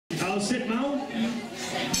House it, Mao?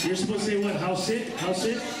 You're supposed to say what? House it? House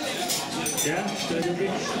it? Yeah?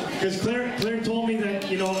 Because Claire told me that,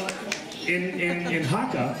 you know, in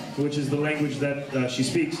Hakka, which is the language that she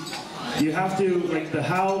speaks, you have to, like, the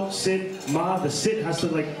how, sit, ma, the sit has to,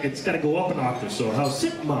 like, it's got to go up an octave. So how,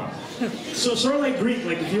 sit, ma. So sort of like Greek,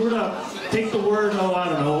 like if you were to take the word, oh, I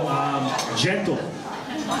don't know, gentle,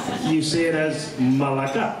 you say it as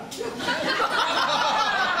malaka.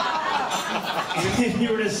 If you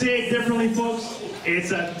were to say it differently, folks,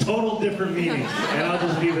 it's a total different meaning. And I'll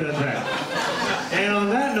just leave it at that. And on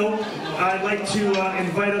that note, I'd like to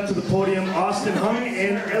invite up to the podium Austin Hung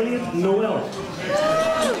and Elliot Noel.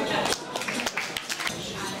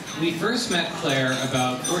 We first met Claire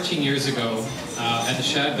about 14 years ago at the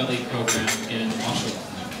Shad Belly program in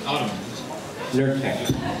Ottawa. Nerd camp.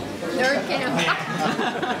 Nerd camp.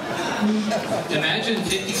 Imagine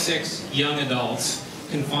 56 young adults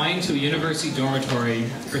confined to a university dormitory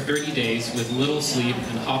for 30 days with little sleep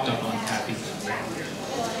and hopped up on caffeine.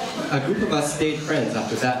 A group of us stayed friends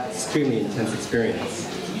after that extremely intense experience.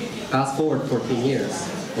 Fast forward 14 years,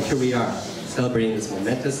 and here we are, celebrating this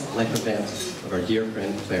momentous life event of our dear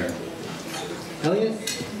friend Claire. Elliot,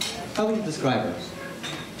 how would you describe her?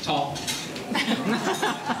 Tall.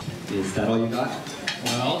 Is that all you got?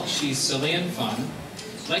 Well, she's silly and fun,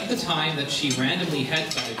 like the time that she randomly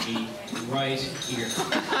headbutted me right here.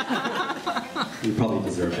 You probably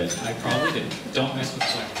deserve it. I probably did. Don't mess with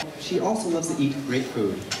Claire. She also loves to eat great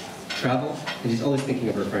food, travel, and she's always thinking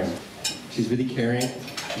of her friend. She's really caring,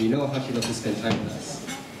 and you know how she loves to spend time with us,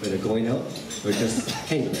 whether going out or just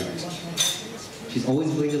hanging out. She's always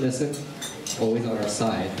willing to listen, always on our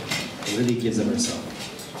side, and really gives of herself.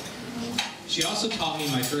 She also taught me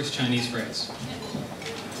my first Chinese phrase.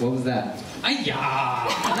 What was that? Ay-ya!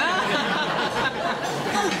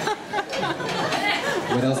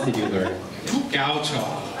 What else did you learn? Gaucho.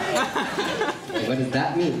 And what does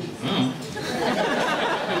that mean?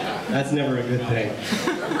 That's never a good thing.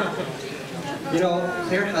 You know,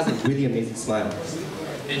 Claire has a really amazing smile.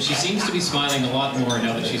 And she seems to be smiling a lot more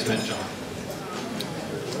now that she's met John.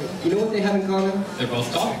 You know what they have in common? They're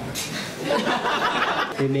both tall.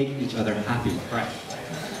 They make each other happy. Right.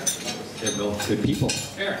 They're both good people.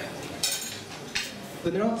 Very.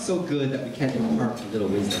 But they're not so good that we can't impart a little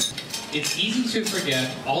wisdom. It's easy to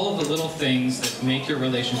forget all of the little things that make your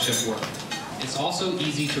relationship work. It's also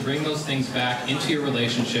easy to bring those things back into your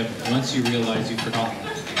relationship once you realize you've forgotten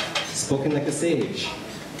them. Spoken like a sage.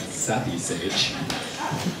 A sappy sage.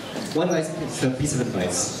 One nice piece of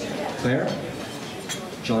advice. Claire,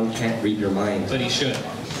 John can't read your mind. But he should.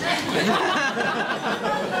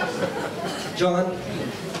 John,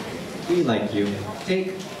 we like you.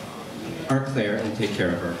 Take our Claire and take care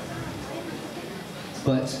of her.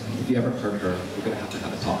 But if you ever hurt her, we're going to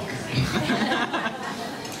have a talk.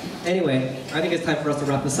 Anyway, I think it's time for us to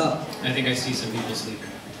wrap this up. I think I see some people sleeping.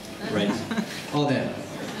 Right. All then,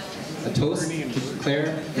 a toast to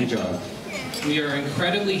Claire and John. We are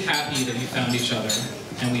incredibly happy that you found each other,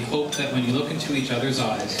 and we hope that when you look into each other's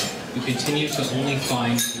eyes, you continue to only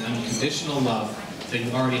find the unconditional love that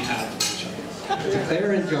you already have for each other. To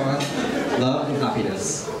Claire and John, love and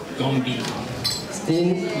happiness. Gombi.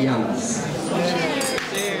 Stin Yamas.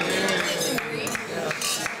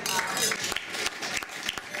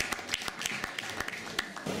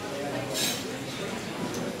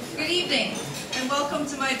 Good evening, and welcome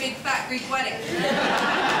to my big fat Greek wedding.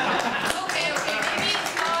 Okay,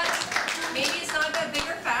 maybe it's not that big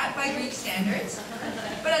or fat by Greek standards,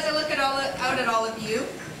 but as I look out at all of you,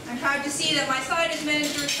 I'm proud to see that my side has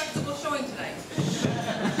managed a respectable showing tonight.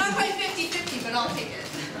 Not quite 50-50, but I'll take it.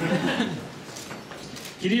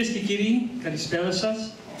 Κυρίες και κύριοι, καλησπέρα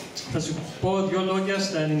σας. Θα σου πω δύο λόγια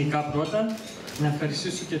στα ελληνικά πρώτα, να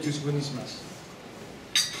ευχαριστήσω και τους γονείς μας.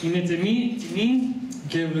 Είναι τιμή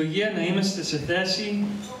και ευλογία να είμαστε σε θέση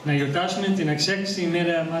να γιορτάσουμε την αξέχαστη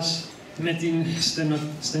ημέρα μας με την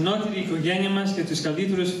στενότερη οικογένεια μας και τους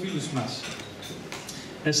καλύτερους φίλους μας.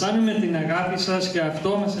 Αισθάνομαι την αγάπη σας και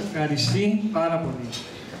αυτό μας ευχαριστεί πάρα πολύ.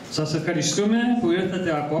 Σας ευχαριστούμε που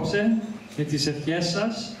ήρθατε απόψε με τις ευχές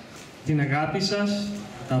σας, την αγάπη σας,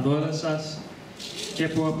 τα δώρα σας και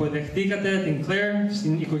που αποδεχτήκατε την Claire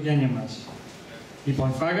στην οικογένεια μας.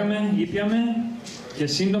 Λοιπόν, φάγαμε, ήπιαμε και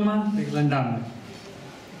σύντομα θα γλεντάμε.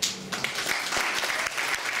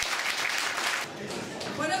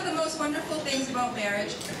 One of the most wonderful things about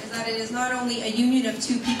marriage is that it is not only a union of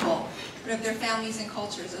two people, but of their families and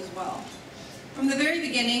cultures as well. From the very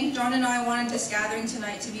beginning, John and I wanted this gathering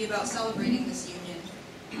tonight to be about celebrating this union.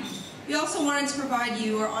 We also wanted to provide you,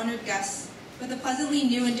 our honored guests, with a pleasantly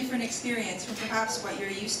new and different experience from perhaps what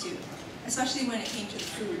you're used to, especially when it came to the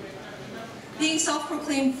food. Being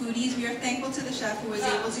self-proclaimed foodies, we are thankful to the chef who was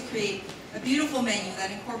able to create a beautiful menu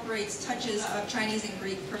that incorporates touches of Chinese and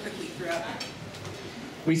Greek perfectly throughout.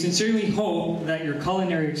 We sincerely hope that your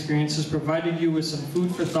culinary experience has provided you with some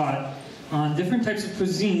food for thought on different types of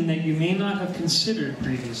cuisine that you may not have considered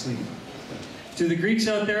previously. To the Greeks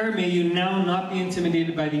out there, may you now not be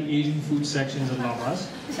intimidated by the Asian food sections of Lavas.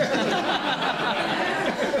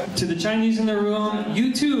 To the Chinese in the room,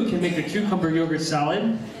 you too can make a cucumber yogurt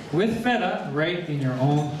salad with feta right in your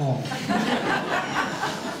own home.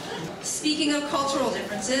 Speaking of cultural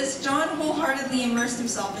differences, John wholeheartedly immersed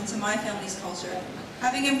himself into my family's culture,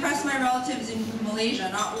 having impressed my relatives in Malaysia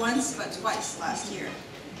not once but twice last year.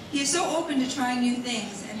 He is so open to trying new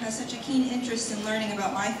things and has such a keen interest in learning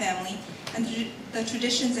about my family and the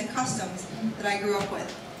traditions and customs that I grew up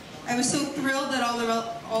with. I was so thrilled that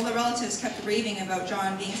all the relatives kept raving about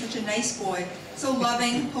John being such a nice boy, so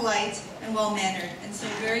loving, polite, and well-mannered, and so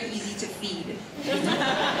very easy to feed.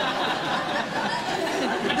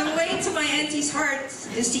 The way to my auntie's heart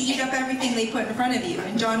is to eat up everything they put in front of you,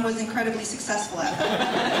 and John was incredibly successful at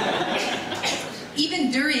that.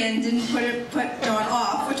 Even durian didn't put John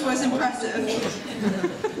off, which was impressive.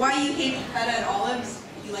 Why you hate feta and olives?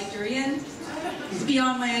 You like durian? It's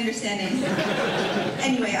beyond my understanding.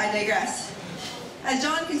 Anyway, I digress. As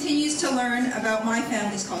John continues to learn about my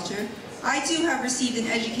family's culture, I too have received an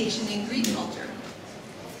education in Greek culture.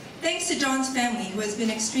 Thanks to John's family, who has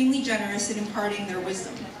been extremely generous in imparting their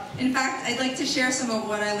wisdom. In fact, I'd like to share some of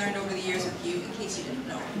what I learned over the years with you, in case you didn't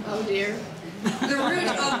know. Oh dear. The root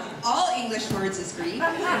of all English words is Greek.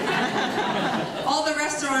 All the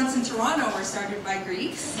restaurants in Toronto were started by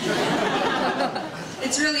Greeks.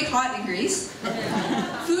 It's really hot in Greece.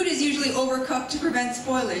 Food is usually overcooked to prevent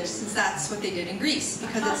spoilage, since that's what they did in Greece,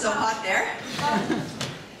 because it's so hot there.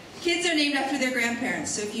 Kids are named after their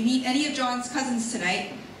grandparents, so if you meet any of John's cousins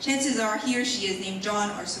tonight, chances are he or she is named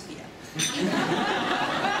John or Sophia.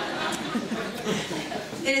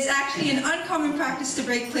 It is actually an uncommon practice to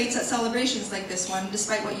break plates at celebrations like this one,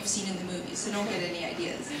 despite what you've seen in the movies, so don't get any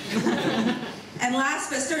ideas. And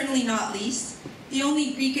last but certainly not least, the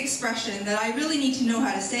only Greek expression that I really need to know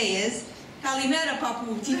how to say is Kalimera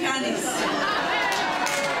papu tikanis.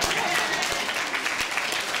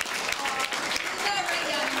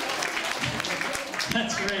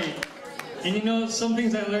 That's right. And you know, some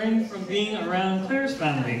things I learned from being around Claire's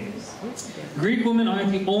family. Greek women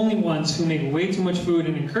aren't the only ones who make way too much food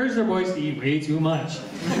and encourage their boys to eat way too much.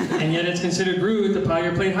 And yet it's considered rude to pile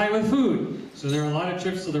your plate high with food. So there are a lot of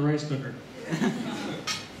trips to the rice cooker.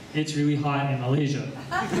 It's really hot in Malaysia.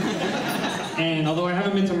 And although I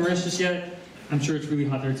haven't been to Mauritius yet, I'm sure it's really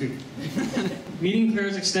hot there too. Meeting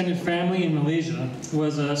Claire's extended family in Malaysia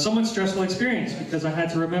was a somewhat stressful experience because I had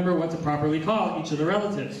to remember what to properly call each of the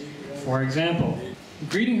relatives. For example,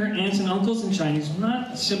 greeting her aunts and uncles in Chinese was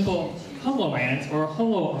not a simple hello aunt or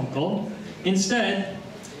hello uncle. Instead,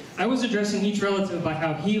 I was addressing each relative by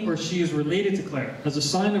how he or she is related to Claire as a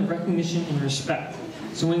sign of recognition and respect.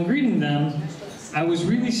 So when greeting them, I was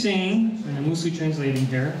really saying, and I'm loosely translating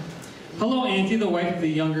here, hello auntie, the wife of the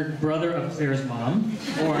younger brother of Claire's mom,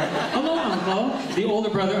 or hello uncle, the older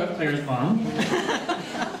brother of Claire's mom.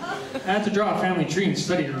 I had to draw a family tree and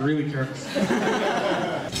study it really carefully.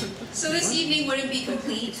 So this evening wouldn't be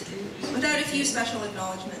complete without a few special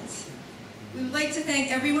acknowledgements. We would like to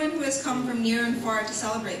thank everyone who has come from near and far to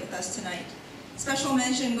celebrate with us tonight. Special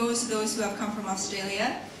mention goes to those who have come from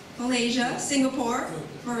Australia, Malaysia, Singapore,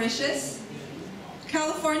 Mauritius,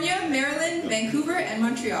 California, Maryland, Vancouver, and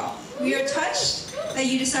Montreal. We are touched that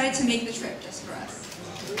you decided to make the trip just for us.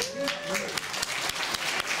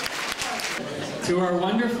 To our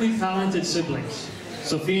wonderfully talented siblings,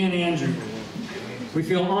 Sophia and Andrew, we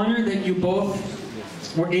feel honored that you both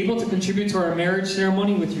were able to contribute to our marriage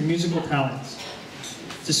ceremony with your musical talents.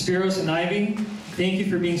 To Spiros and Ivy, thank you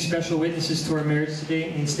for being special witnesses to our marriage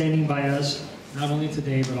today and standing by us, not only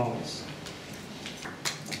today, but always.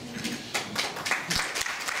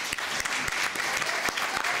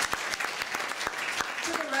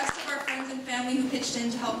 To the rest of our friends and family who pitched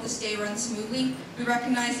in to help this day run smoothly, we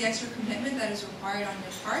recognize the extra commitment that is required on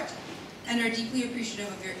your part and are deeply appreciative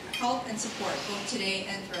of your help and support both today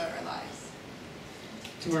and throughout our lives.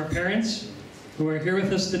 To our parents, who are here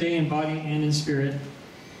with us today in body and in spirit,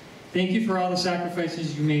 thank you for all the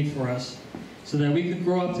sacrifices you made for us, so that we could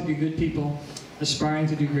grow up to be good people, aspiring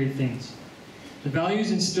to do great things. The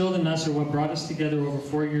values instilled in us are what brought us together over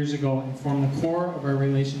 4 years ago and form the core of our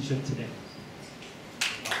relationship today.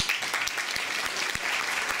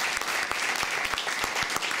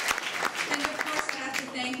 And of course, I have to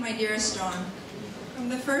thank my dearest John. From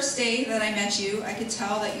the first day that I met you, I could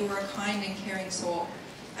tell that you were a kind and caring soul.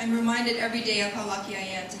 I'm reminded every day of how lucky I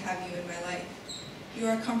am to have you in my life. You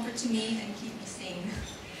are a comfort to me and keep me sane.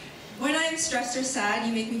 When I am stressed or sad,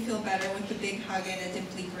 you make me feel better with a big hug and a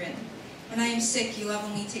dimply grin. When I am sick, you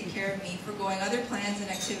lovingly take care of me, foregoing other plans and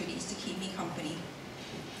activities to keep me company.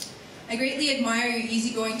 I greatly admire your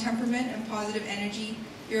easygoing temperament and positive energy.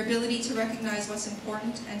 Your ability to recognize what's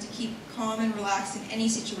important and to keep calm and relaxed in any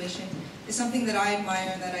situation is something that I admire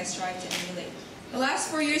and that I strive to emulate. The last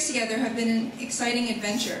 4 years together have been an exciting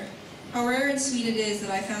adventure. How rare and sweet it is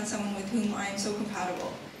that I found someone with whom I am so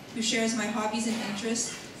compatible, who shares my hobbies and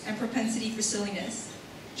interests and propensity for silliness.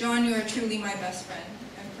 John, you are truly my best friend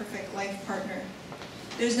and perfect life partner.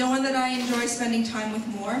 There's no one that I enjoy spending time with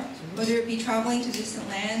more, whether it be traveling to distant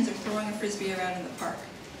lands or throwing a frisbee around in the park.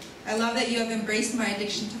 I love that you have embraced my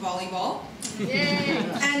addiction to volleyball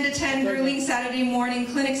and attend grueling Saturday morning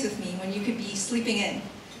clinics with me when you could be sleeping in.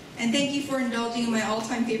 And thank you for indulging in my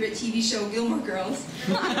all-time favorite TV show, Gilmore Girls.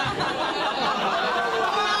 Which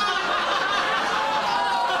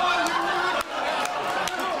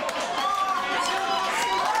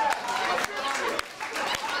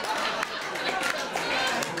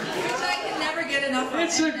I can never get enough of.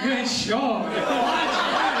 It's a good show.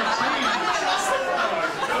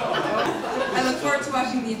 I look forward to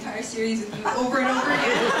watching the entire series with you over and over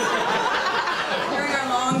again during our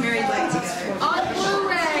long married life together. On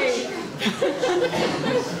Blu-ray!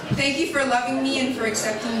 Thank you for loving me and for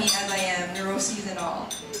accepting me as I am, neuroses and all.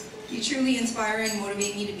 You truly inspire and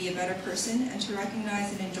motivate me to be a better person and to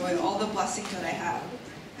recognize and enjoy all the blessings that I have.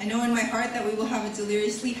 I know in my heart that we will have a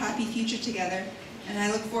deliriously happy future together, and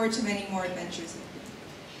I look forward to many more adventures with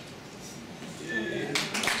you.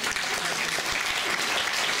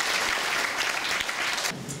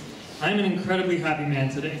 I'm an incredibly happy man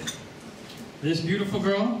today. This beautiful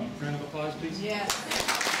girl, round of applause please. Yeah.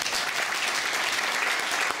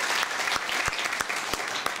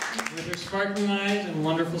 With her sparkling eyes and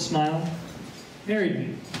wonderful smile, married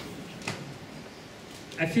me.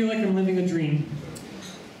 I feel like I'm living a dream.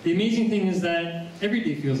 The amazing thing is that every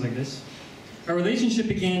day feels like this. Our relationship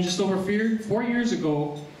began just over 4 years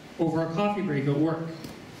ago over a coffee break at work.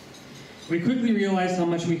 We quickly realized how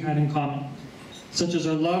much we had in common, such as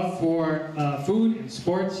our love for food and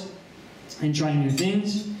sports and trying new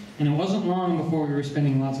things, and it wasn't long before we were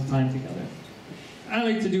spending lots of time together. I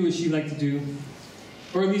like to do what she liked to do,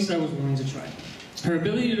 or at least I was willing to try. Her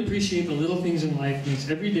ability to appreciate the little things in life makes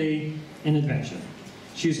every day an adventure.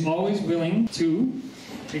 She is always willing to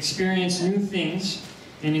experience new things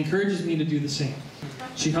and encourages me to do the same.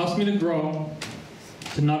 She helps me to grow,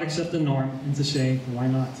 to not accept the norm, and to say, why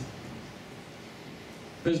not?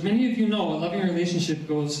 But as many of you know, a loving relationship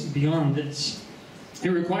goes beyond this. It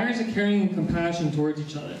requires a caring and compassion towards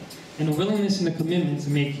each other, and a willingness and a commitment to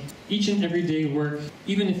make each and every day work,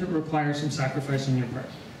 even if it requires some sacrifice on your part.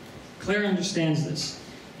 Claire understands this,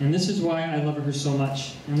 and this is why I love her so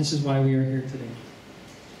much, and this is why we are here today.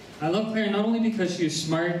 I love Claire not only because she is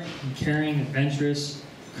smart and caring, adventurous,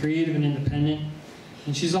 creative and independent,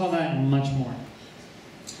 and she's all that and much more.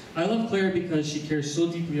 I love Claire because she cares so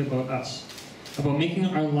deeply about us, about making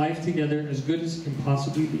our life together as good as it can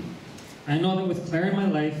possibly be. I know that with Claire in my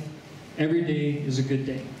life, every day is a good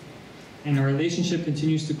day, and our relationship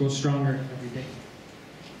continues to grow stronger every day.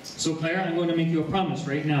 So Claire, I'm going to make you a promise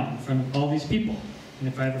right now in front of all these people, and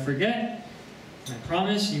if I ever forget, I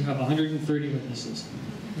promise you have 130 witnesses.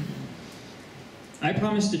 I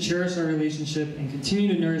promise to cherish our relationship and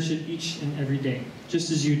continue to nourish it each and every day,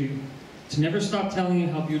 just as you do. To never stop telling you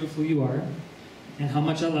how beautiful you are and how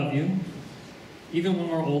much I love you, even when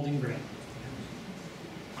we're old and gray.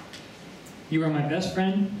 You are my best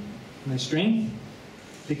friend, my strength,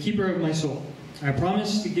 the keeper of my soul. I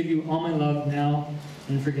promise to give you all my love now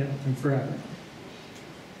and forever.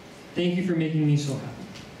 Thank you for making me so happy.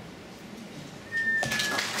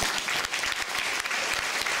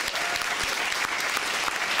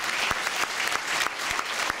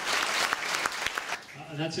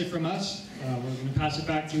 That's it from us. We're going to pass it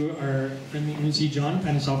back to our friendly MC John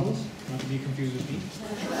Panisopoulos, not to be confused with me.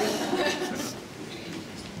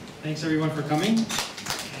 Thanks everyone for coming. In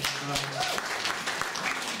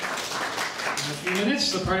a few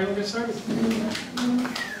minutes, the party will get started.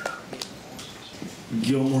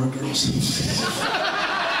 Gilmore Girls.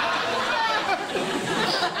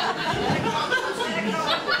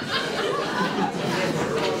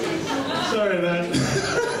 Sorry, man.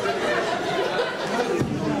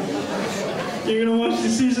 You're gonna watch the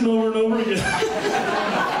season over and over again.